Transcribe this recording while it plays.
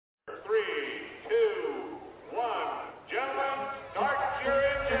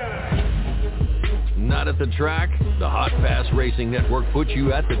not at the track? The Hot Pass Racing Network puts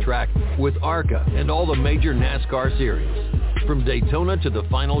you at the track with ARCA and all the major NASCAR series. From Daytona to the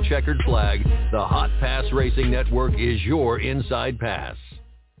final checkered flag, the Hot Pass Racing Network is your inside pass.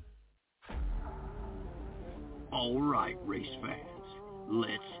 All right, race fans,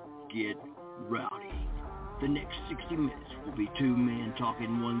 let's get rowdy. The next 60 minutes will be two men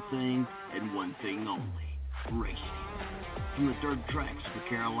talking one thing and one thing only, racing. From the dirt tracks of the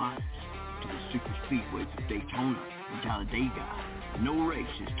Carolinas to the super speedways of Daytona and Talladega, no race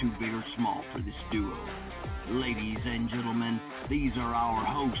is too big or small for this duo. Ladies and gentlemen, these are our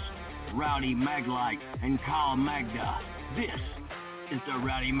hosts, Rowdy Maglite and Kyle Magda. This is the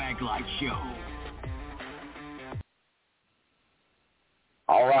Rowdy Maglite Show.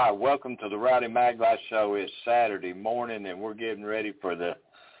 All right, welcome to the Rowdy Maglite Show. It's Saturday morning, and we're getting ready for a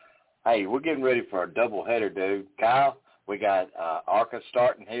doubleheader, dude. Kyle, we got ARCA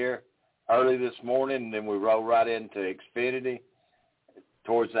starting here early this morning, and then we roll right into XFINITY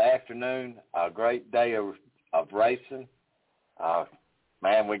towards the afternoon. A great day of racing.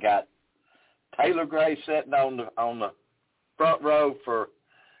 Man, we got Taylor Gray sitting on the front row for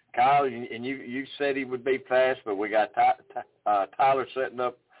Kyle, and you said he would be fast, but we got Tyler setting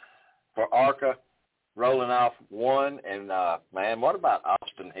up for ARCA, rolling off one. And, man, what about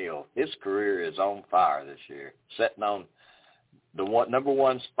Austin Hill? His career is on fire this year, sitting on the number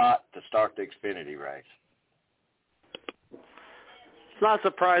one spot to start the Xfinity race. It's not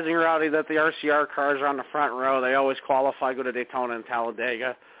surprising, Rowdy, that the RCR cars are on the front row. They always qualify, go to Daytona and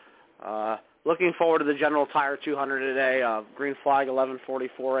Talladega. Looking forward to the General Tire 200 today. Green flag,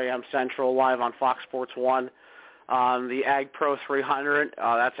 11:44 a.m. Central, live on Fox Sports 1. The Ag-Pro 300,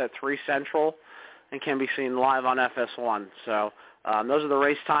 that's at 3 Central, and can be seen live on FS1. So those are the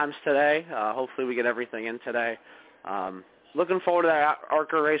race times today. Hopefully we get everything in today. Looking forward to that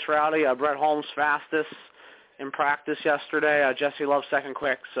ARCA race, Rowdy. Brett Holmes fastest in practice yesterday. Jesse Love second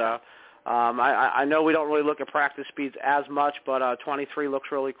quick. So I know we don't really look at practice speeds as much, but 23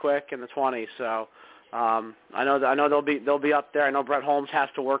 looks really quick in the 20. So I know they'll be up there. I know Brett Holmes has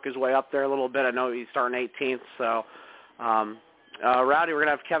to work his way up there a little bit. I know he's starting 18th. So Rowdy, we're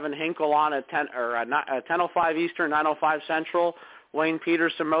gonna have Kevin Hinkle on at 10:05 Eastern, 9:05 Central. Wayne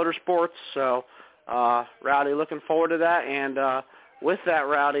Peterson Motorsports. So Rowdy, looking forward to that. And with that,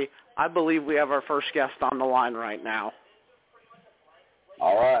 Rowdy, I believe we have our first guest on the line right now.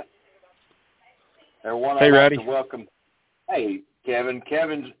 All right. Everyone, hey, Rowdy. Like to welcome. Hey, Kevin.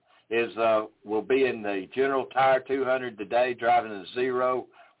 Kevin will be in the General Tire 200 today, driving the Zero.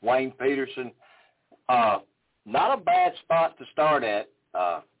 Wayne Peterson. Not a bad spot to start at,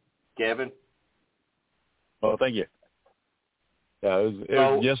 Kevin. Well, thank you. Yeah,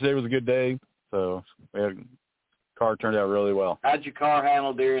 yesterday was a good day, so car turned out really well. How'd your car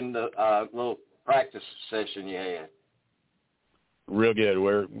handle during the little practice session you had? Real good.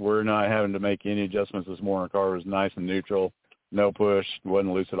 We're not having to make any adjustments this morning. The car was nice and neutral, no push,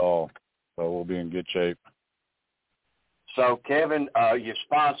 wasn't loose at all. So we'll be in good shape. So, Kevin, your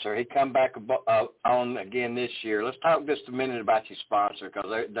sponsor, he come back on again this year. Let's talk just a minute about your sponsor,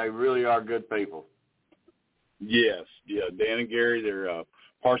 because they really are good people. Yes. Yeah, Dan and Gary, they're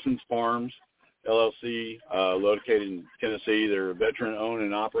Parsons Farms, LLC, located in Tennessee. They're veteran-owned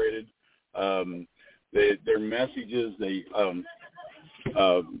and operated. Their messages,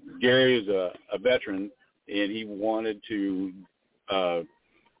 Gary is a veteran, and he wanted to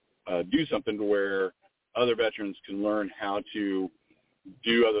do something to where other veterans can learn how to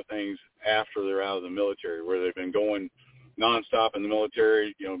do other things after they're out of the military, where they've been going nonstop in the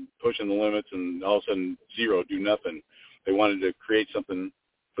military, pushing the limits, and all of a sudden zero, do nothing. They wanted to create something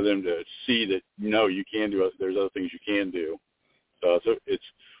for them to see that, you can do it. There's other things you can do. So it's,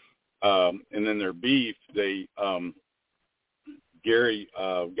 and then their beef, Gary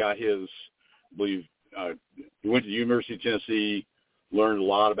got his, I believe, he went to the University of Tennessee, learned a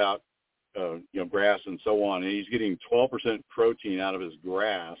lot about, grass and so on, and he's getting 12% protein out of his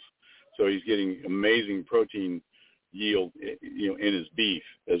grass. So he's getting amazing protein yield, in his beef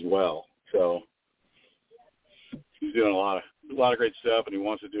as well. So he's doing a lot of great stuff, and he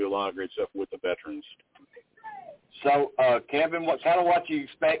wants to do a lot of great stuff with the veterans. So, Kevin, what kind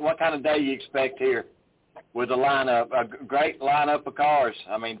of day you expect here with the lineup? A great lineup of cars.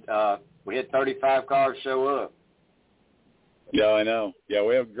 I mean, we had 35 cars show up. Yeah, I know. Yeah,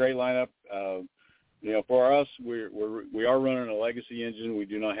 we have a great lineup. For us, we are running a legacy engine. We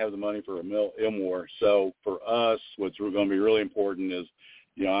do not have the money for a Ilmore. So for us, what's going to be really important is,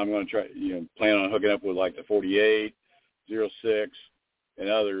 I'm going to try, plan on hooking up with like the 48, 06, and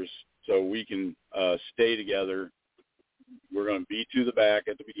others, so we can stay together. We're going to be to the back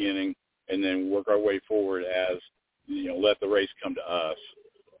at the beginning, and then work our way forward as, let the race come to us.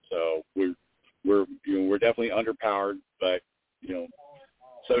 So we're definitely underpowered, but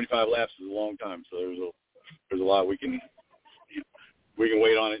 75 laps is a long time. So there's a lot we can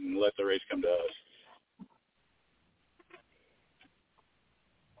wait on it and let the race come to us.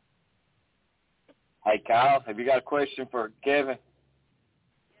 Hey, Kyle, have you got a question for Kevin?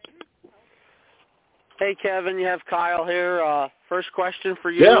 Hey, Kevin, you have Kyle here. First question for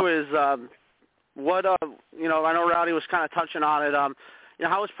you is what, I know Rowdy was kind of touching on it.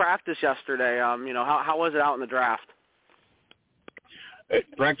 How was practice yesterday? How was it out in the draft?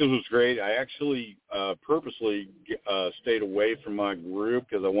 Practice was great. I actually purposely stayed away from my group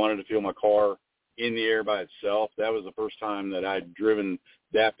because I wanted to feel my car in the air by itself. That was the first time that I'd driven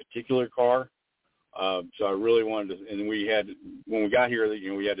that particular car. So I really wanted to, and when we got here,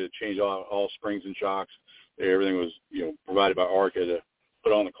 we had to change all springs and shocks. Everything was, provided by ARCA to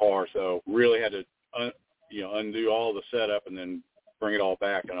put on the car. So really had to, undo all the setup and then bring it all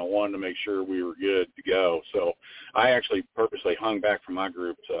back. And I wanted to make sure we were good to go. So I actually purposely hung back from my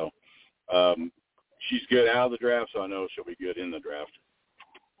group. So she's good out of the draft, so I know she'll be good in the draft.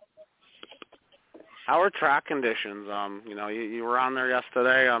 How are track conditions? You were on there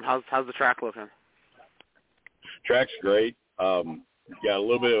yesterday. How's the track looking? Track's great. Got a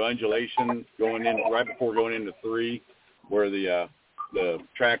little bit of undulation right before going into 3, where the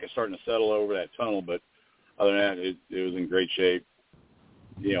track is starting to settle over that tunnel. But other than that, it was in great shape.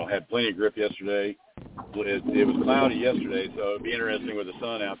 Had plenty of grip yesterday. It was cloudy yesterday, so it'll be interesting with the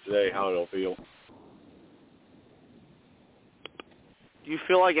sun out today how it'll feel. Do you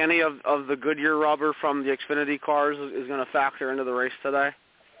feel like any of the Goodyear rubber from the Xfinity cars is going to factor into the race today?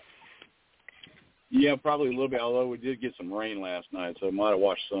 Yeah, probably a little bit, although we did get some rain last night, so it might have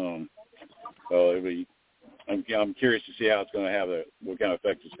washed some. So I'm curious to see how it's going to have what kind of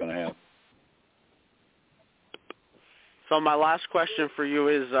effect it's going to have. So my last question for you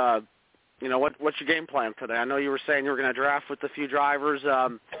is, what's your game plan today? I know you were saying you were going to draft with a few drivers.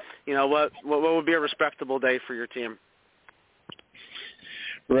 What would be a respectable day for your team?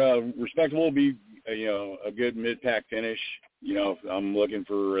 Respectable would be, a good mid-pack finish. I'm looking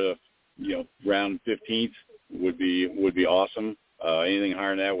for round 15th would be awesome. Anything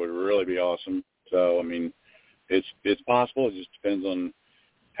higher than that would really be awesome. So, I mean, it's possible. It just depends on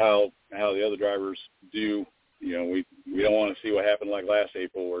how the other drivers do. We don't want to see what happened like last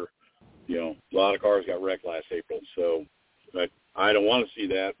April where, a lot of cars got wrecked last April. So, but I don't want to see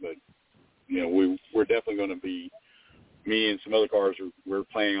that. But, we're definitely going to be, me and some other cars, we're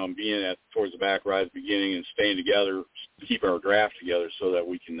planning on being towards the back right at the beginning and staying together to keep our draft together so that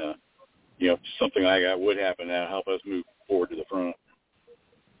we can, if something like that would happen, that'll help us move forward to the front.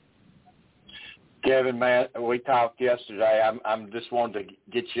 Kevin, man, we talked yesterday. I'm just wanted to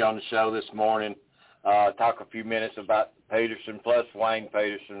get you on the show this morning, talk a few minutes about Peterson plus Wayne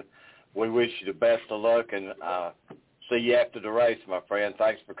Peterson. We wish you the best of luck and see you after the race, my friend.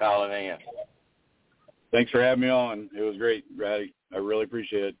 Thanks for calling in. Thanks for having me on. It was great, Rowdy. I really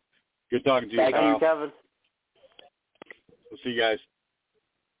appreciate it. Good talking to you, Thank Kyle. you, Kevin. We'll see you guys.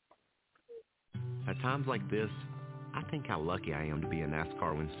 At times like this, I think how lucky I am to be a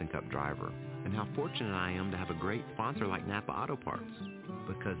NASCAR Winston Cup driver and how fortunate I am to have a great sponsor like Napa Auto Parts,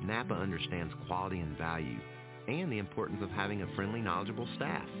 because Napa understands quality and value and the importance of having a friendly, knowledgeable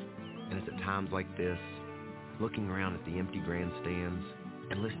staff. And it's at times like this, looking around at the empty grandstands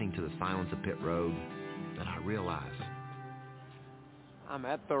and listening to the silence of pit road, that I realize I'm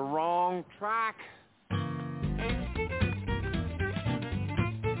at the wrong track.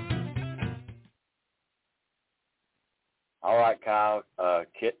 All right, Kyle. I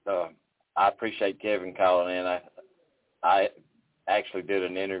appreciate Kevin calling in. I actually did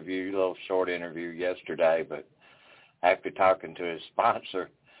an interview, a little short interview yesterday, but after talking to his sponsor,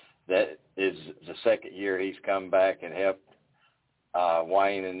 that is the second year he's come back and helped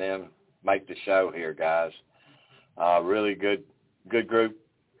Wayne and them make the show here, guys. Really good group.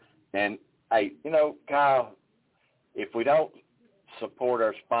 And, hey, Kyle, if we don't support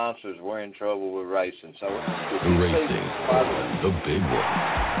our sponsors, we're in trouble with racing. So the racing, the big one,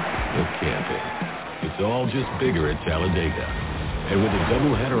 the camping. It's all just bigger at Talladega. And with a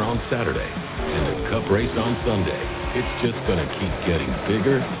doubleheader on Saturday and a cup race on Sunday, it's just going to keep getting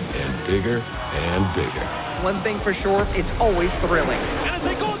bigger and bigger and bigger. One thing for sure, it's always thrilling. And as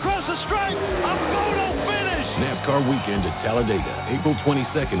they go across the stripe, a photo finish! NASCAR weekend at Talladega, April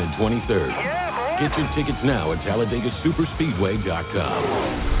 22nd and 23rd. Yeah, boy. Get your tickets now at TalladegaSuperspeedway.com.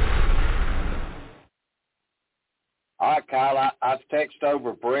 All right, Kyle, I've texted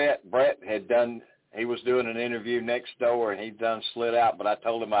over Brett. Brett had done he was doing an interview next door, and he'd done slid out, but I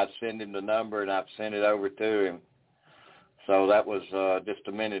told him I'd send him the number, and I've sent it over to him. So that was just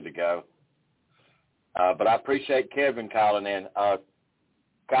a minute ago. But I appreciate Kevin calling in.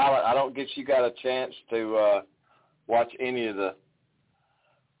 Kyle, I don't guess you got a chance to watch any of the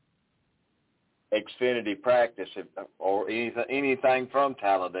XFINITY practice or anything from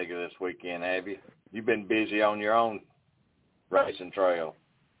Talladega this weekend, have you? You've been busy on your own racing trail.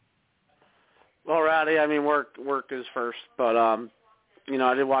 Well, Rowdy, I mean, work is first, but, you know,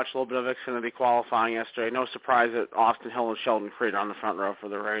 I did watch a little bit of XFINITY qualifying yesterday. No surprise that Austin Hill and Sheldon Creed are on the front row for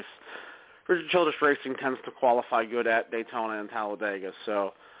the race. Richard Childress Racing tends to qualify good at Daytona and Talladega,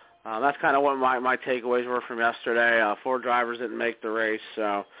 so that's kind of what my takeaways were from yesterday. 4 drivers didn't make the race,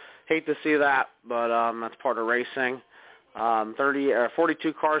 so hate to see that, but that's part of racing.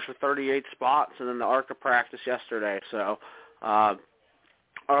 42 cars for 38 spots, and then the ARCA practice yesterday, so the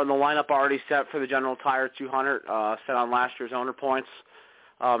lineup already set for the General Tire 200, set on last year's owner points.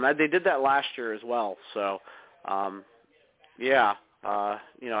 They did that last year as well. So,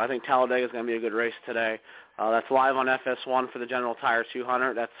 you know, I think Talladega is going to be a good race today. That's live on FS1 for the General Tire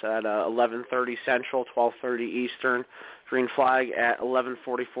 200. That's at 11:30 Central, 12:30 Eastern. Green flag at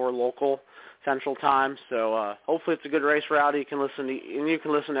 11:44 local Central Time. So hopefully it's a good race, Rowdy. You can listen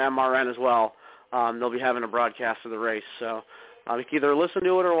to MRN as well. They'll be having a broadcast of the race. So you can either listen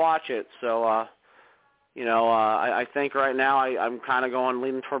to it or watch it. So, you know, I think right now I'm kind of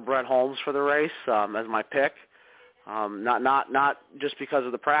leaning toward Brett Holmes for the race as my pick. Not just because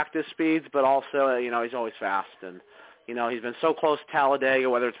of the practice speeds, but also, you know, he's always fast. And, you know, he's been so close to Talladega,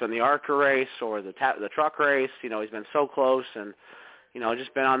 whether it's been the ARCA race or the truck race. You know, he's been so close and, you know,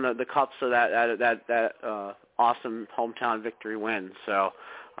 just been on the cups of that awesome hometown victory win. So,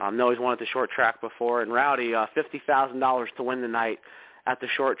 know he's won at the short track before. And Rowdy, $50,000 to win tonight at the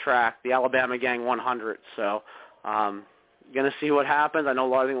short track, the Alabama Gang 100. So, going to see what happens. I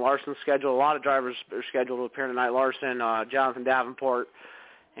think Larson's scheduled. A lot of drivers are scheduled to appear tonight. Larson, Jonathan Davenport,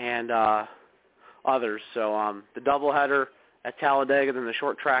 and others. So the doubleheader at Talladega, then the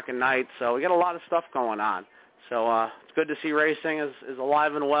short track at night. So we got a lot of stuff going on. So it's good to see racing is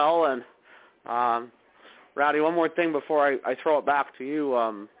alive and well. And Rowdy, one more thing before I throw it back to you.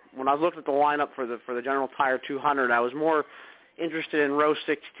 When I looked at the lineup for the General Tire 200, I was more interested in row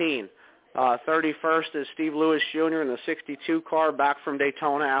 16. 31st is Steve Lewis Jr. in the 62 car back from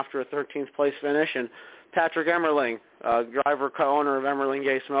Daytona after a 13th place finish, and Patrick Emmerling, driver co-owner of Emmerling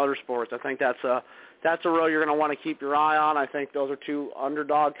Gase Motorsports. I think that's a row you're going to want to keep your eye on. I think those are 2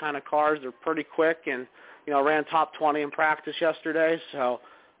 underdog kind of cars. They're pretty quick and, you know, ran top 20 in practice yesterday, so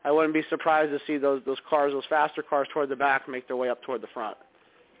I wouldn't be surprised to see those faster cars toward the back make their way up toward the front.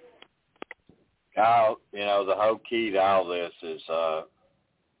 Kyle, you know, the whole key to all this is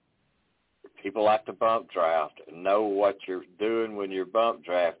people like to bump draft and know what you're doing when you're bump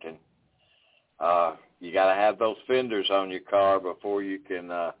drafting. You got to have those fenders on your car before you can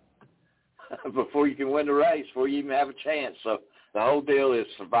win the race, before you even have a chance. So the whole deal is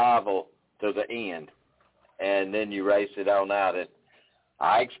survival to the end, and then you race it on out. And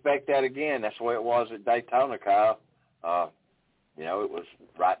I expect that again. That's the way it was at Daytona, Kyle. You know, it was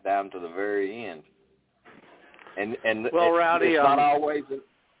right down to the very end. And well, Rowdy, it's not always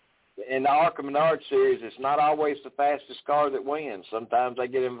in the ARCA Menard series. It's not always the fastest car that wins. Sometimes they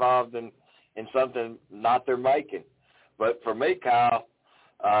get involved in something not their making. But for me, Kyle,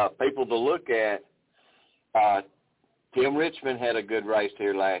 people to look at, Tim Richmond had a good race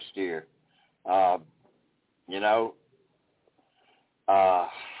here last year. You know, a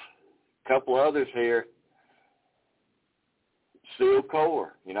couple others here. Seal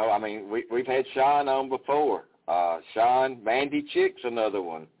Core, you know, I mean, we've had Sean on before. Sean, Mandy Chick's another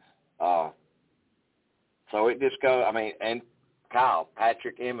one. So it just goes, I mean, and Kyle,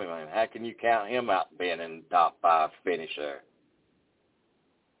 Patrick Emmerling, how can you count him out being in the top 5 finish there?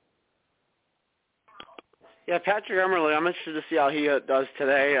 Yeah, Patrick Emmerling, I'm interested to see how he does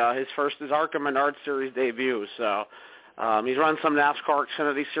today. His ARCA Menard Series debut. So he's run some NASCAR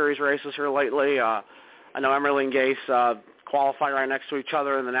Xfinity Series races here lately. I know Emmerling Gase qualify right next to each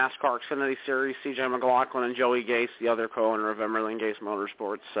other in the NASCAR Xfinity Series. C.J. McLaughlin and Joey Gase, the other co-owner of Emmerling Gase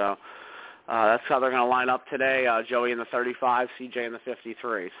Motorsports. So that's how they're going to line up today. Joey in the 35, C.J. in the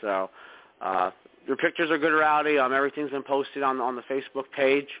 53. So your pictures are good, Rowdy. Everything's been posted on the Facebook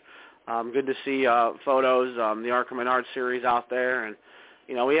page. Good to see photos, the ARCA Menard Series out there. And,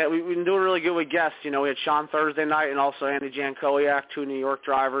 you know, we've been doing really good with guests. You know, we had Sean Thursday night and also Andy Jankowiak, 2 New York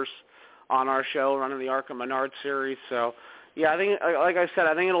drivers on our show running the ARCA Menard Series. So, yeah, I think, like I said,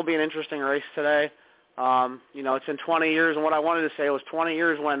 I think it'll be an interesting race today. It's been 20 years, and what I wanted to say was 20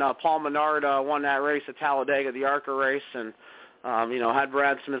 years when Paul Menard won that race at Talladega, the ARCA race, and, had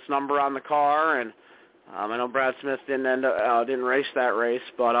Brad Smith's number on the car, and I know Brad Smith didn't race that race,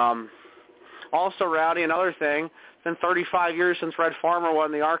 but also, Rowdy, another thing, it's been 35 years since Red Farmer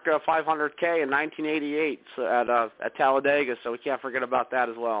won the ARCA 500K in 1988 at Talladega, so we can't forget about that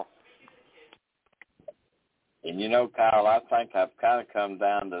as well. And, Kyle, I think I've kind of come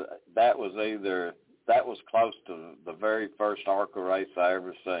down to that was close to the very first ARCA race I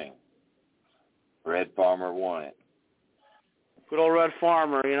ever seen. Red Farmer won it. Good old Red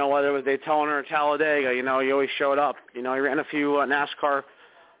Farmer, whether it was Daytona or Talladega, he always showed up. He ran a few NASCAR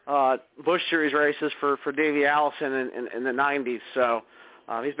Busch Series races for Davey Allison in the 90s. So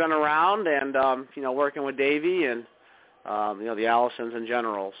he's been around and, working with Davey and, the Allisons in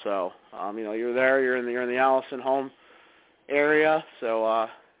general. So, you're there, you're in the Allison home area. So,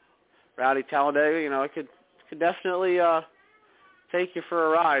 Rowdy, Talladega, it could definitely take you for a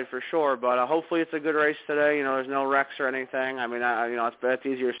ride for sure. But hopefully it's a good race today. There's no wrecks or anything. I mean, it's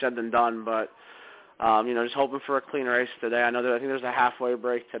easier said than done, but just hoping for a clean race today. I think there's a halfway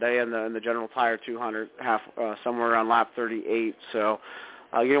break today in the General Tire 200, somewhere around lap 38. So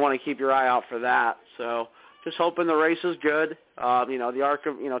you want to keep your eye out for that. So just hoping the race is good. The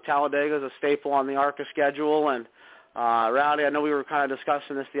ARCA, Talladega is a staple on the ARCA schedule. And Rowdy, I know we were kind of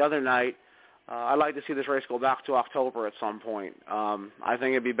discussing this the other night. I'd like to see this race go back to October at some point. I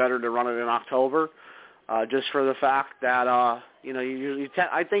think it'd be better to run it in October, just for the fact that I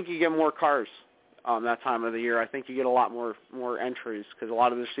think you get more cars that time of the year. I think you get a lot more entries because a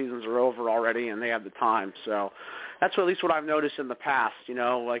lot of the seasons are over already and they have the time. So that's at least what I've noticed in the past.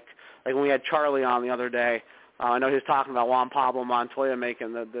 Like when we had Charlie on the other day. I know he was talking about Juan Pablo Montoya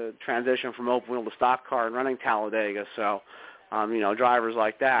making the transition from open wheel to stock car and running Talladega. So drivers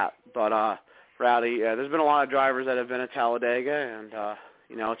like that. But Rowdy, there's been a lot of drivers that have been at Talladega, and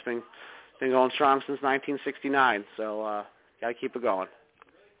it's been going strong since 1969. So gotta keep it going.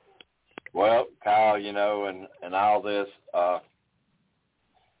 Well, Kyle, and all this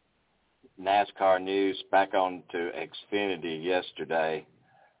NASCAR news back on to Xfinity yesterday.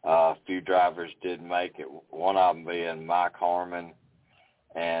 A few drivers did make it, one of them being Mike Harmon,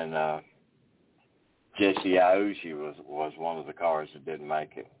 and Jesse Iucci was one of the cars that didn't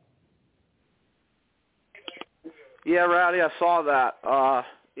make it. Yeah, Rowdy, I saw that.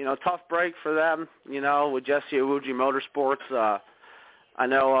 Tough break for them, with Jesse Iucci Motorsports. I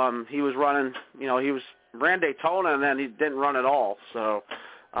know he was running, he ran Daytona and then he didn't run at all. So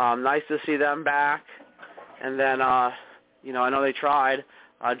nice to see them back. And then, I know they tried.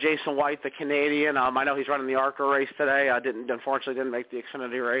 Jason White, the Canadian, I know he's running the ARCA race today. Unfortunately didn't make the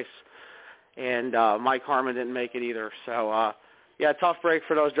Xfinity race. And Mike Harmon didn't make it either. So, tough break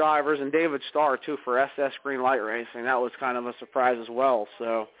for those drivers. And David Starr, too, for SS Green Light Racing. That was kind of a surprise as well.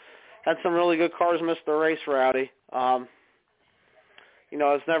 So had some really good cars miss the race, Rowdy.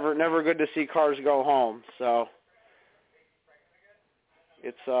 It's never good to see cars go home. So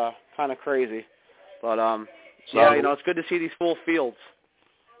it's kind of crazy. But, it's good to see these full fields.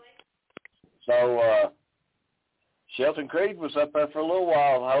 So Shelton Creed was up there for a little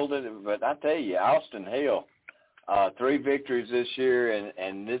while holding it, but I tell you, Austin Hill, 3 victories this year,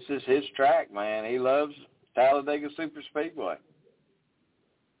 and this is his track, man. He loves Talladega Super Speedway.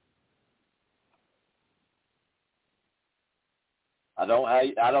 I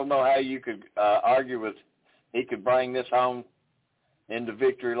don't know how you could argue with he could bring this home into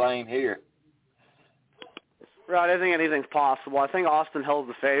victory lane here. Right, I think anything's possible. I think Austin Hill's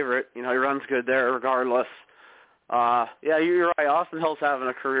the favorite. He runs good there regardless. You're right. Austin Hill's having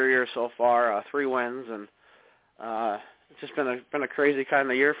a career year so far, 3 wins, and it's just been a crazy kind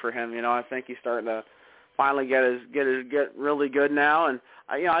of year for him. I think he's starting to finally get really good now, and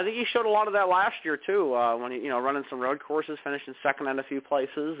I think he showed a lot of that last year too. When he running some road courses, finishing second in a few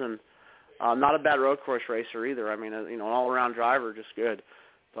places, and not a bad road course racer either. I mean, an all-around driver, just good.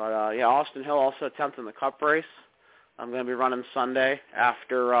 But Austin Hill also attempting the Cup race. I'm going to be running Sunday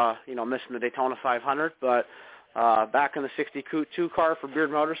after missing the Daytona 500, but back in the 62 car for Beard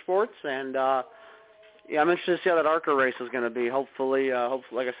Motorsports, and I'm interested to see how that ARCA race is going to be. Hopefully,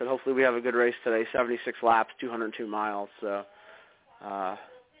 like I said, hopefully we have a good race today. 76 laps, 202 miles. So,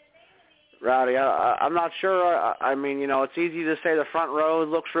 Rowdy, I'm not sure. I mean, it's easy to say the front row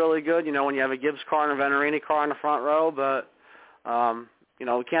looks really good. When you have a Gibbs car and a Venturini car in the front row, but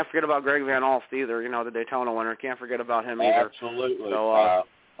we can't forget about Greg Van Alst either. The Daytona winner. Can't forget about him either. Absolutely. So,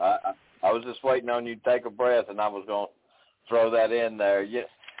 I was just waiting on you to take a breath, and I was going to throw that in there.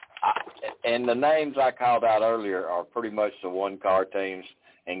 And the names I called out earlier are pretty much the one-car teams.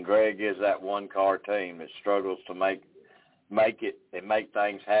 and Greg is that one-car team that struggles to make it and make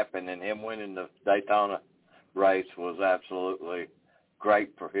things happen, and him winning the Daytona race was absolutely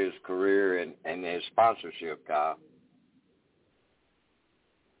great for his career and his sponsorship, Kyle.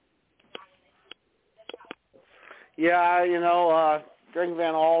 Yeah, Greg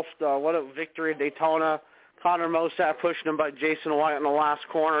Van Alst, what a victory at Daytona. Connor Mosack pushing him by Jason White in the last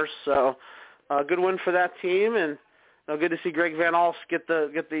corner. So good win for that team, and good to see Greg Van Alst get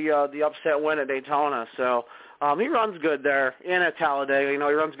the upset win at Daytona. So he runs good there and at Talladega. He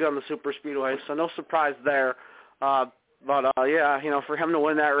runs good on the super speedway, so no surprise there. But for him to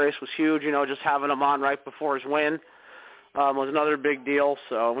win that race was huge. Just having him on right before his win was another big deal.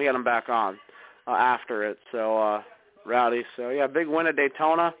 So we had him back on after it. So Rowdy. So yeah, big win at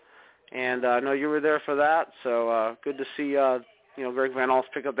Daytona. And I know you were there for that, so good to see, Greg Van Alst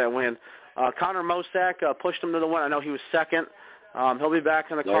pick up that win. Connor Mosack pushed him to the win. I know he was second. He'll be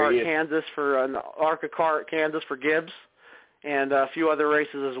back in the car at Kansas for an ARCA car at Kansas for Gibbs and a few other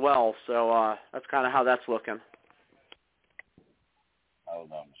races as well. So that's kind of how that's looking.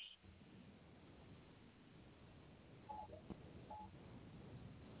 Hold on.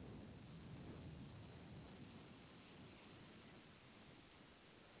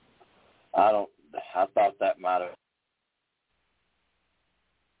 I thought that might have.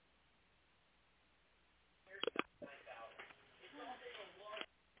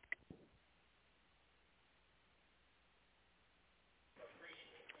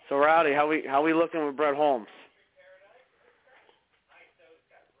 So Rowdy, how we looking with Brett Holmes?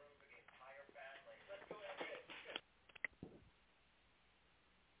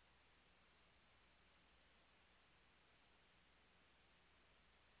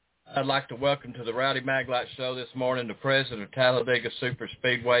 I'd like to welcome to the Rowdy Maglite Show this morning the president of Talladega Super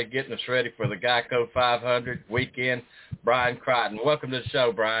Speedway, getting us ready for the Geico 500 weekend, Brian Crichton. Welcome to the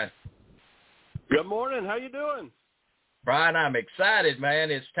show, Brian. Good morning. How you doing? Brian, I'm excited,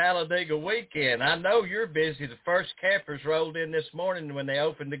 man. It's Talladega weekend. I know you're busy. The first campers rolled in this morning when they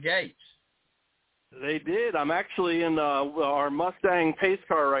opened the gates. They did. I'm actually in our Mustang pace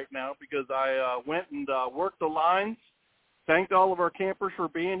car right now because I went and worked the lines. Thanked all of our campers for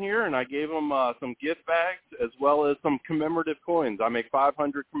being here, and I gave them some gift bags as well as some commemorative coins. I make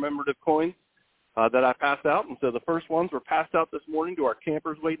 500 commemorative coins that I pass out, and so the first ones were passed out this morning to our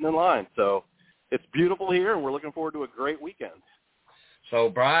campers waiting in line. So it's beautiful here, and we're looking forward to a great weekend. So,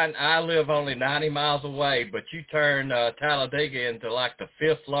 Brian, I live only 90 miles away, but you turned Talladega into like the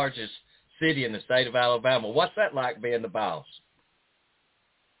fifth largest city in the state of Alabama. What's that like being the boss?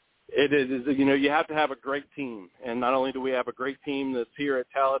 It is, you have to have a great team. And not only do we have a great team that's here at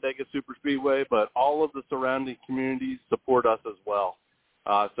Talladega Super Speedway, but all of the surrounding communities support us as well.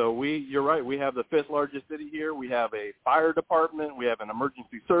 So you're right, we have the fifth largest city here. We have a fire department. We have an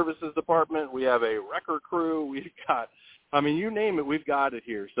emergency services department. We have a wrecker crew. We've got, you name it, we've got it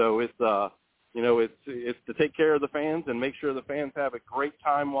here. So it's to take care of the fans and make sure the fans have a great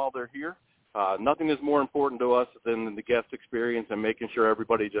time while they're here. Nothing is more important to us than the guest experience and making sure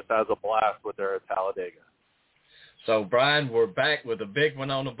everybody just has a blast when they're at Talladega. So, Brian, we're back with a big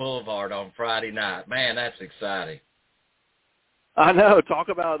one on the Boulevard on Friday night. Man, that's exciting. I know. Talk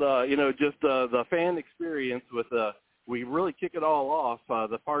about, just the fan experience with we really kick it all off,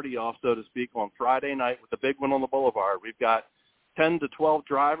 the party off, so to speak, on Friday night with the big one on the Boulevard. We've got 10 to 12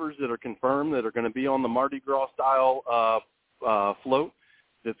 drivers that are confirmed that are going to be on the Mardi Gras-style float.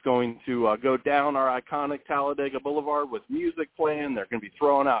 That's going to go down our iconic Talladega Boulevard with music playing. They're going to be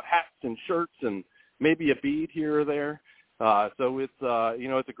throwing out hats and shirts and maybe a bead here or there. So it's,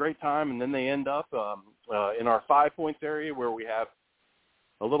 it's a great time. And then they end up in our 5 Points area where we have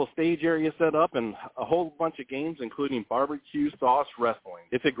a little stage area set up and a whole bunch of games, including barbecue, sauce, wrestling.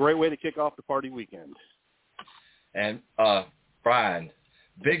 It's a great way to kick off the party weekend. And, Brian,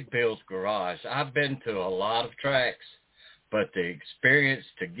 Big Bill's Garage. I've been to a lot of tracks. But the experience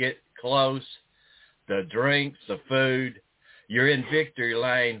to get close, the drinks, the food, you're in victory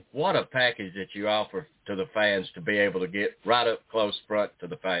lane. What a package that you offer to the fans to be able to get right up close front to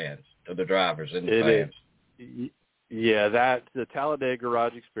the fans, to the drivers and the fans. Yeah, the Talladega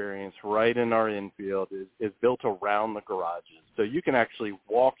Garage experience right in our infield is built around the garages. So you can actually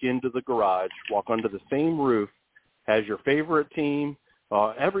walk into the garage, walk under the same roof as your favorite team,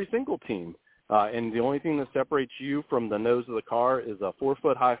 every single team. And the only thing that separates you from the nose of the car is a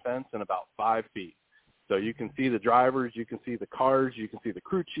 4-foot-high fence and about 5 feet. So you can see the drivers, you can see the cars, you can see the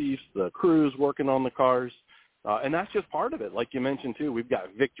crew chiefs, the crews working on the cars. And that's just part of it. Like you mentioned, too, we've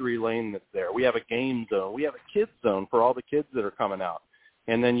got victory lane that's there. We have a game zone. We have a kids zone for all the kids that are coming out.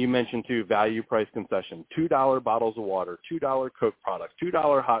 And then you mentioned, too, value price concession, $2 bottles of water, $2 Coke products,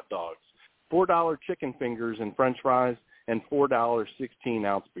 $2 hot dogs, $4 chicken fingers and French fries, and $4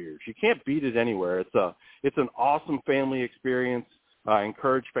 16-ounce beers. You can't beat it anywhere. It's an awesome family experience.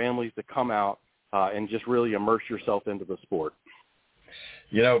 Encourage families to come out and just really immerse yourself into the sport.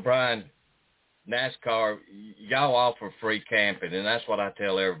 You know, Brian, NASCAR, y'all offer free camping, and that's what I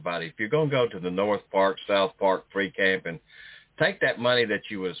tell everybody. If you're going to go to the North Park, South Park free camping, take that money that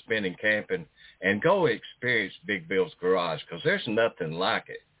you were spending camping and go experience Big Bill's Garage, because there's nothing like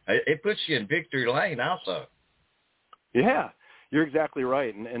it. It puts you in victory lane also. Yeah, you're exactly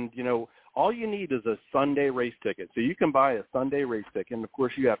right. And you know, all you need is a Sunday race ticket. So you can buy a Sunday race ticket, and, of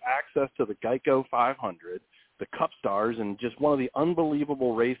course, you have access to the Geico 500, the Cup Stars, and just one of the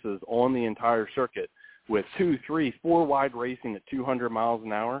unbelievable races on the entire circuit with 2, 3, 4 wide racing at 200 miles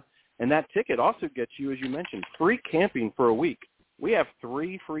an hour. And that ticket also gets you, as you mentioned, free camping for a week. We have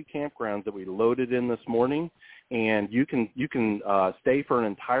 3 free campgrounds that we loaded in this morning, and you can stay for an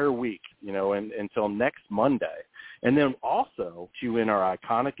entire week, you know, until next Monday. And then also you in our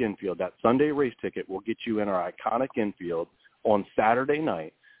iconic infield. That Sunday race ticket will get you in our iconic infield on Saturday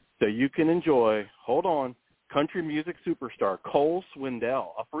night, so you can enjoy, hold on, country music superstar Cole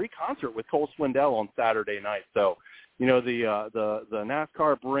Swindell, a free concert with Cole Swindell on Saturday night. So, you know, the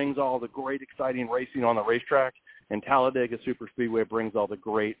NASCAR brings all the great, exciting racing on the racetrack, and Talladega Superspeedway brings all the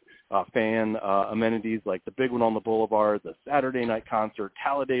great fan amenities like the big one on the Boulevard, the Saturday night concert,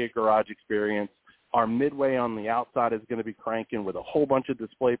 Talladega Garage Experience. Our Midway on the outside is going to be cranking with a whole bunch of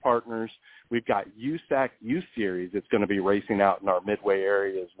display partners. We've got USAC U-Series that's going to be racing out in our Midway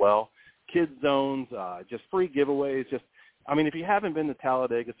area as well. Kids zones, just free giveaways. I mean, if you haven't been to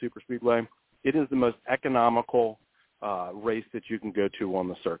Talladega Superspeedway, it is the most economical race that you can go to on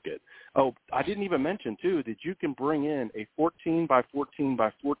the circuit. Oh, I didn't even mention, too, that you can bring in a 14 by 14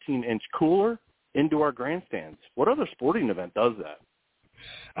 by 14-inch cooler into our grandstands. What other sporting event does that?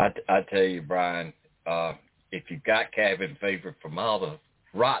 I tell you, Brian, if you've got cabin fever from all the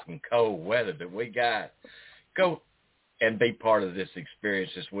rotten cold weather that we got, go and be part of this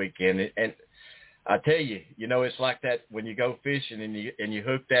experience this weekend. And I tell you, you know, it's like that when you go fishing and you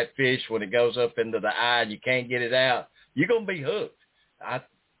hook that fish when it goes up into the eye and you can't get it out, you're going to be hooked.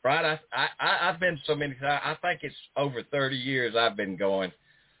 Brian, I've been so many times. I think it's over 30 years I've been going.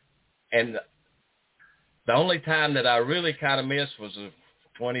 And the only time that I really kind of missed was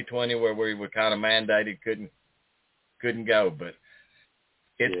 2020 where we were kind of mandated, couldn't go. But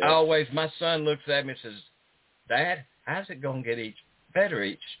it always, my son looks at me and says, Dad, how's it going to get better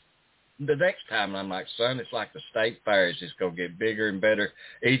the next time? And I'm like, son, it's like the state fair. It's just going to get bigger and better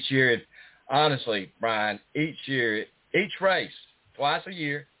each year. And honestly, Brian, each year, each race, twice a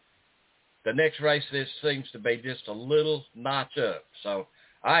year, the next race, this seems to be just a little notch up. So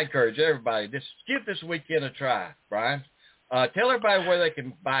I encourage everybody, just give this weekend a try, Brian. Tell everybody where they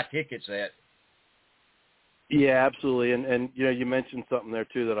can buy tickets at. Yeah, absolutely. And you know, you mentioned something there,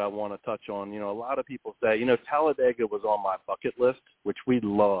 too, that I want to touch on. You know, a lot of people say, you know, Talladega was on my bucket list, which we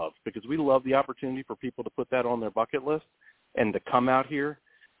love because we love the opportunity for people to put that on their bucket list and to come out here.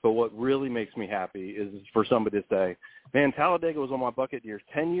 But what really makes me happy is for somebody to say, man, Talladega was on my bucket list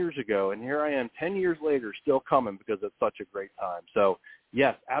 10 years ago, and here I am 10 years later still coming because it's such a great time. So,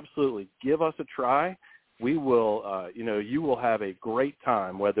 yes, absolutely. Give us a try. We will, you know, you will have a great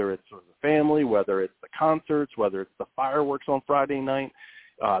time, whether it's with the family, whether it's the concerts, whether it's the fireworks on Friday night,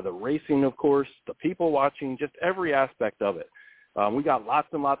 the racing, of course, the people watching, just every aspect of it. We got lots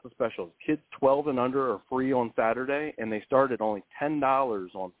and lots of specials. Kids 12 and under are free on Saturday, and they start at only $10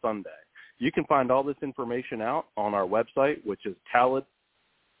 on Sunday. You can find all this information out on our website, which is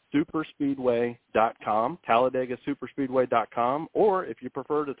TalladagaSuperspeedway.com, TalladagaSuperspeedway.com, or if you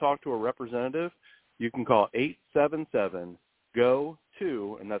prefer to talk to a representative, you can call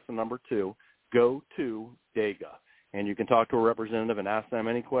 877-GO-TO, and that's the number 2, GO-TO-DEGA. And you can talk to a representative and ask them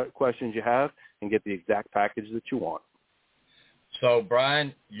any questions you have and get the exact package that you want. So,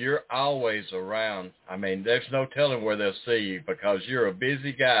 Brian, you're always around. I mean, there's no telling where they'll see you because you're a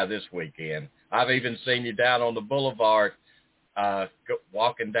busy guy this weekend. I've even seen you down on the boulevard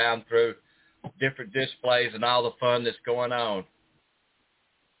walking down through different displays and all the fun that's going on.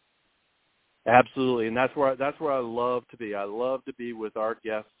 Absolutely, and that's where I love to be. I love to be with our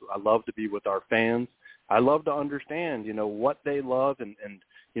guests. I love to be with our fans. I love to understand, you know, what they love and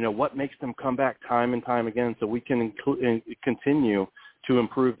you know, what makes them come back time and time again so we can continue to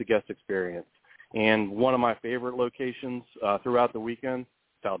improve the guest experience. And one of my favorite locations throughout the weekend,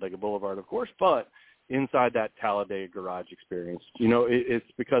 Talladega Boulevard, of course, but inside that Talladega garage experience. You know, it's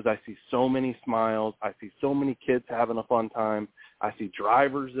because I see so many smiles. I see so many kids having a fun time. I see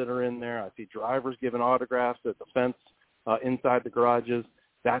drivers that are in there. I see drivers giving autographs at the fence inside the garages.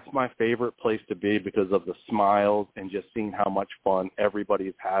 That's my favorite place to be because of the smiles and just seeing how much fun everybody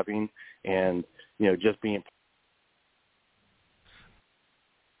is having and, you know, just being.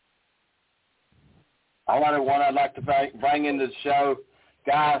 One I'd like to bring into the show,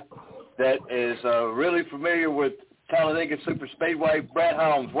 guy that is really familiar with Talladega Super Speedway, Brett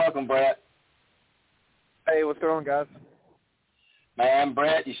Holmes. Welcome, Brett. Hey, what's going on, guys? Man,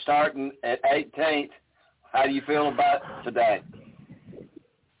 Brett, you're starting at 18th. How do you feel about today?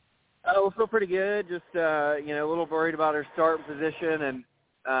 We feel pretty good. Just, you know, a little worried about our starting position,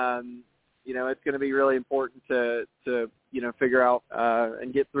 and, you know, it's going to be really important to you know, figure out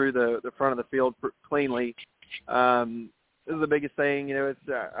and get through the front of the field cleanly. This is the biggest thing. You know,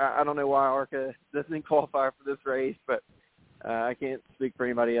 it's I don't know why ARCA doesn't qualify for this race, but I can't speak for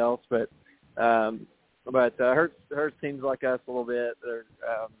anybody else. But Hertz teams like us a little bit.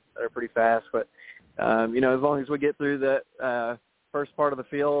 They're pretty fast, but you know, as long as we get through that first part of the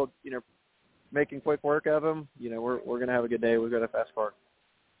field, you know, making quick work of them, you know, we're going to have a good day. We've got a fast car.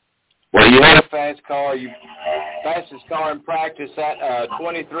 Well, you had a fast car. You fastest car in practice, that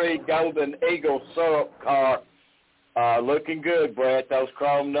 23 Golden Eagle syrup car. Looking good, Brett. Those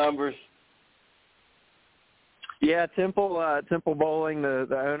chrome numbers. Yeah, Temple Bowling, the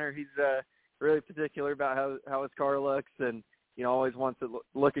owner, he's really particular about how his car looks, and you know, always wants it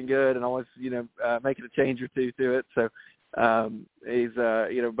looking good, and always, you know, making a change or two to it. So he's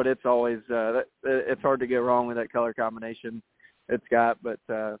you know, but it's always it's hard to go wrong with that color combination it's got. But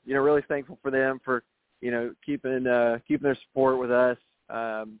you know, really thankful for them for, you know, keeping their support with us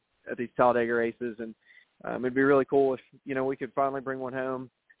at these Talladega races, and it'd be really cool if, you know, we could finally bring one home.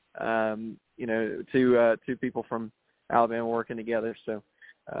 You know, two people from Alabama working together. So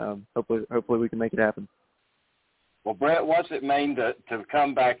hopefully we can make it happen. Well, Brett, what's it mean to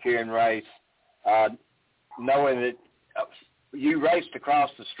come back here and race, knowing that you raced across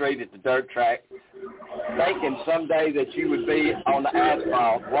the street at the dirt track, thinking someday that you would be on the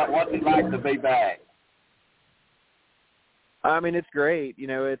asphalt? What's it like to be back? I mean, it's great. You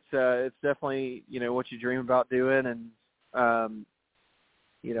know, it's definitely, you know, what you dream about doing, and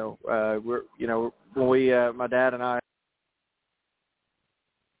you know, we're, you know, when we my dad and I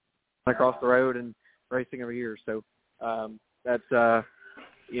across the road and racing every year, so that's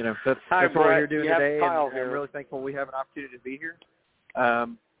you know, that's what we're here doing today, and I'm really thankful we have an opportunity to be here.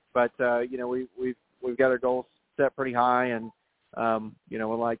 But you know, we've got our goals set pretty high, and you know,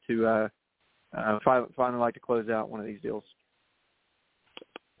 we'd like to finally like to close out one of these deals.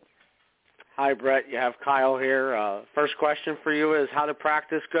 Hi, Brett. You have Kyle here. First question for you is, how did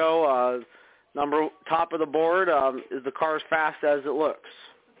practice go? Top of the board. Is the car as fast as it looks?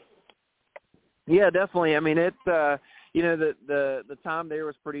 Yeah, definitely. I mean, it's you know, the time there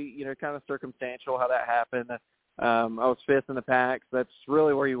was pretty, you know, kind of circumstantial how that happened. I was fifth in the pack. So that's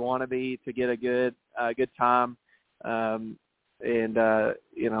really where you want to be to get a good time. And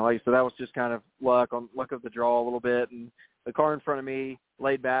you know, like I said, that was just kind of luck of the draw a little bit, and the car in front of me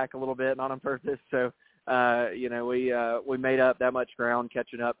laid back a little bit, not on purpose. So, you know, we made up that much ground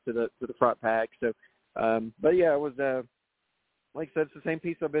catching up to the front pack. So, but yeah, it was, like I said, it's the same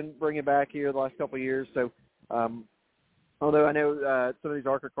piece I've been bringing back here the last couple of years. So, although I know some of these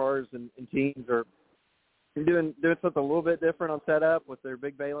ARCA cars and teams are doing something a little bit different on setup with their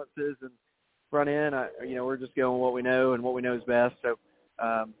big valences and front end, you know, we're just going what we know and what we know is best. So,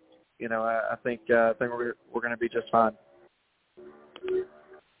 you know, I think we're going to be just fine.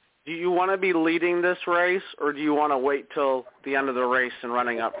 Do you want to be leading this race, or do you want to wait till the end of the race and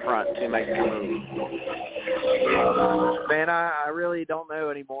running up front to make the move? Man, I really don't know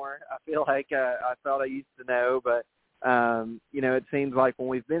anymore. I feel like I thought I used to know, but you know, it seems like when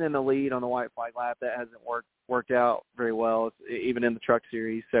we've been in the lead on the white flag lap, that hasn't worked out very well, even in the truck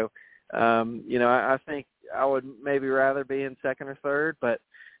series. So, you know, I think I would maybe rather be in second or third, but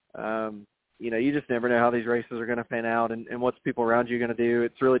you know, you just never know how these races are going to pan out, and what's people around you going to do.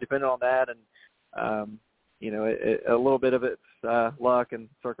 It's really dependent on that, and you know, a little bit of it's luck and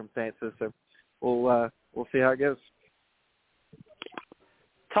circumstances. So we'll see how it goes.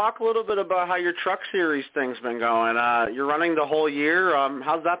 Talk a little bit about how your truck series thing's been going. You're running the whole year.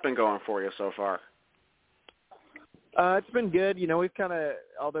 How's that been going for you so far? It's been good. You know, we've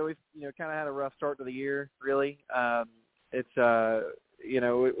although we've, you know, kind of had a rough start to the year, really. It's you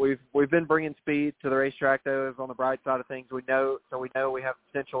know, we've been bringing speed to the racetrack, though, is on the bright side of things. We know we have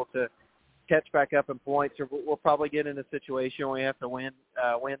potential to catch back up in points, or we'll probably get in a situation where we have to win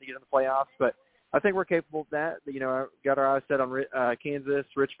to get in the playoffs. But I think we're capable of that. You know, I got our eyes set on Kansas,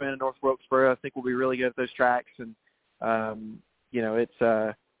 Richmond, and North Wilkesboro. I think we'll be really good at those tracks. And, you know, it's,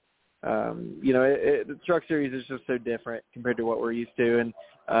 the Truck Series is just so different compared to what we're used to, and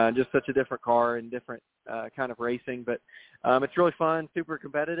just such a different car and different kind of racing. But it's really fun, super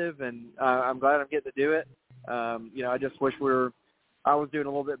competitive, and I'm glad I'm getting to do it. You know, I just wish I was doing a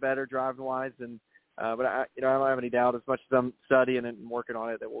little bit better driving-wise, and but I don't have any doubt, as much as I'm studying and working on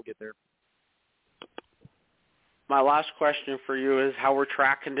it, that we'll get there. My last question for you is, how were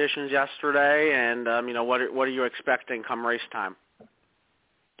track conditions yesterday, and you know, what are you expecting come race time?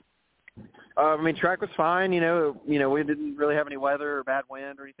 I mean, track was fine. You know, we didn't really have any weather or bad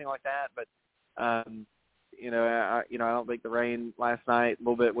wind or anything like that. But I don't think the rain last night, a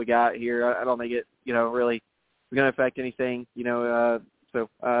little bit we got here, I don't think it, really going to affect anything. So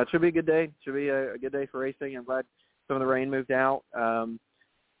it should be a good day. It should be a good day for racing. I'm glad some of the rain moved out.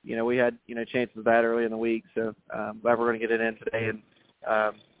 We had chances of that early in the week, so glad we're going to get it in today. And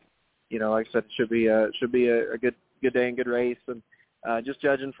like I said, it should be a good day and good race. And just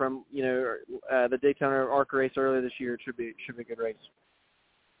judging from the Daytona ARCA race earlier this year, it should be a good race.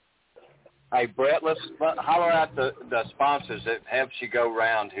 Hey Brett, let's holler out the sponsors that helps you go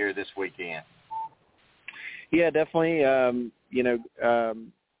round here this weekend. Yeah, definitely.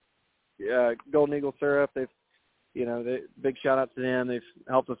 Golden Eagle Syrup. They've big shout out to them. They've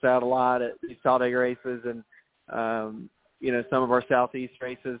helped us out a lot at these Talladega races and some of our Southeast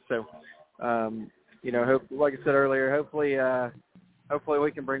races. So like I said earlier, hopefully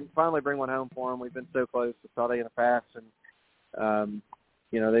we can finally bring one home for them. We've been so close to Talladega in the past, and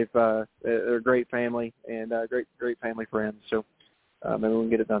they're a great family and great family friends. So maybe we can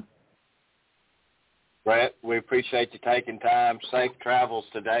get it done. Brett, we appreciate you taking time. Safe travels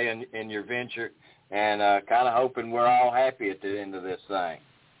today in your venture, and kind of hoping we're all happy at the end of this thing.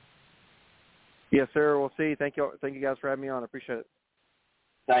 Yes, sir. We'll see. Thank you guys for having me on. I appreciate it.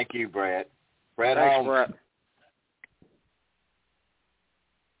 Thank you, Brett. Brett Thanks, Holmes. Brett.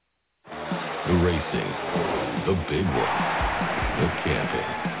 The racing, the big one, the camping.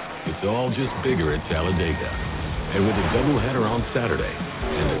 It's all just bigger at Talladega. And with a doubleheader on Saturday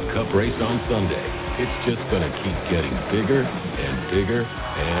and a cup race on Sunday, it's just going to keep getting bigger and bigger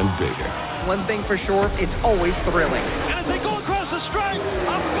and bigger. One thing for sure, it's always thrilling. And as they go across the stripe,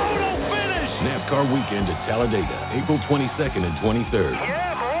 a photo finish! NASCAR weekend at Talladega, April 22nd and 23rd.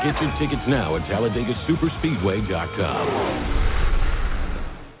 Yeah, boy! Get your tickets now at TalladegaSuperspeedway.com.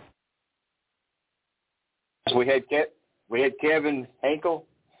 We had Kevin Hinkle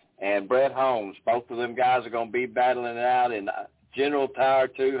and Brett Holmes. Both of them guys are going to be battling it out in General Tire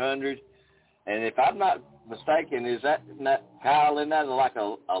 200. And if I'm not mistaken, is that Kyle, isn't that like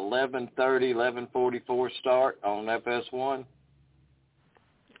a 11:30, 11:44 start on FS1?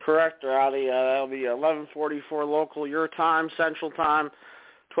 Correct, Rowdy. That'll be 11:44 local, your time, Central Time,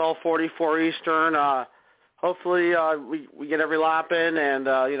 12:44 Eastern. Hopefully we get every lap in, and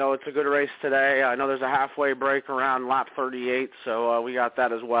it's a good race today. I know there's a halfway break around lap 38, so we got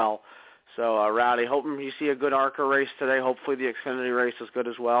that as well. So Rowdy, hoping you see a good ARCA race today. Hopefully the Xfinity race is good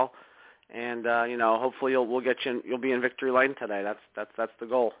as well, and hopefully you'll be in victory lane today. That's the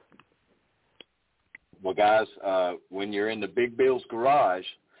goal. Well, guys, when you're in the Big Bill's garage,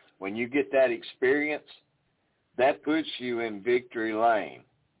 when you get that experience, that puts you in victory lane.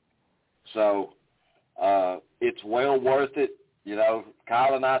 So it's well worth it.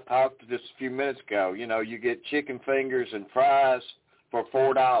 Kyle and I talked just a few minutes ago. You get chicken fingers and fries for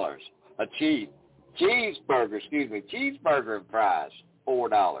 $4. A cheeseburger and fries,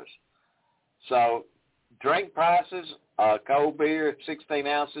 $4. So drink prices, cold beer, 16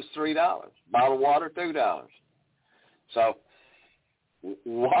 ounces, $3. Bottled water, $2. So,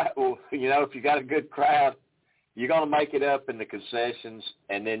 if you got a good crowd, you're going to make it up in the concessions,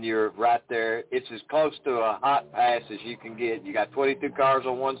 and then you're right there. It's as close to a hot pass as you can get. You got 22 cars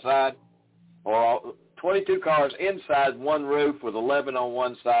on one side, or 22 cars inside one roof with 11 on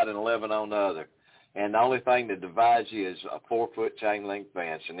one side and 11 on the other. And the only thing that divides you is a 4-foot chain link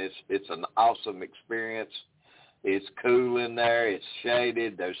fence, and it's an awesome experience. It's cool in there. It's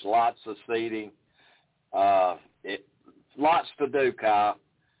shaded. There's lots of seating. Lots to do, Kyle.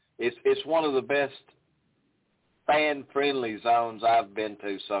 It's one of the best fan-friendly zones I've been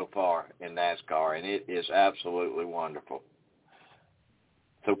to so far in NASCAR, and it is absolutely wonderful.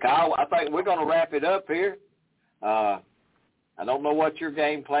 So, Kyle, I think we're going to wrap it up here. I don't know what your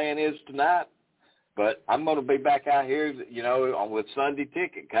game plan is tonight, but I'm going to be back out here, with Sunday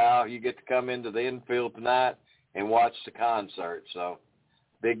Ticket, Kyle. You get to come into the infield tonight and watch the concert. So,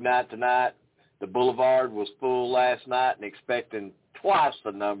 big night tonight. The Boulevard was full last night and expecting twice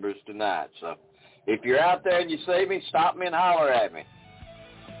the numbers tonight. So, If you're out there and you see me, stop me and holler at me.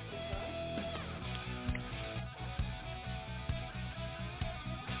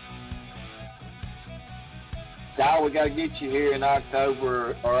 Kyle, we got to get you here in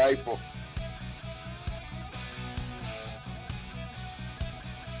October or April.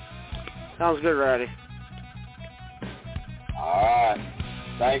 Sounds good, Rowdy. All right.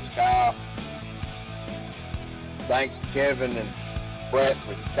 Thanks, Kyle. Thanks, Kevin and Brett,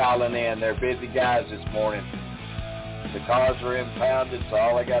 for calling in. They're busy guys this morning. The cars are impounded, so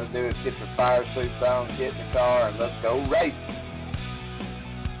all they got to do is get their fire suits on, get in the car, and let's go racing.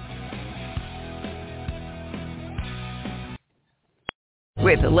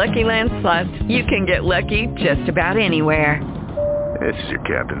 With the Lucky Land Slots, you can get lucky just about anywhere. This is your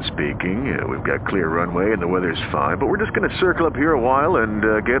captain speaking. We've got clear runway and the weather's fine, but we're just going to circle up here a while and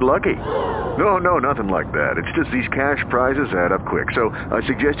get lucky. No, nothing like that. It's just these cash prizes add up quick. So I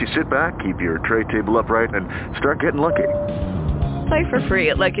suggest you sit back, keep your tray table upright, and start getting lucky. Play for free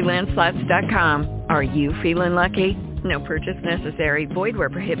at LuckyLandSlots.com. Are you feeling lucky? No purchase necessary. Void where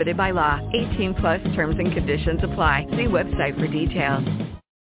prohibited by law. 18+ terms and conditions apply. See website for details.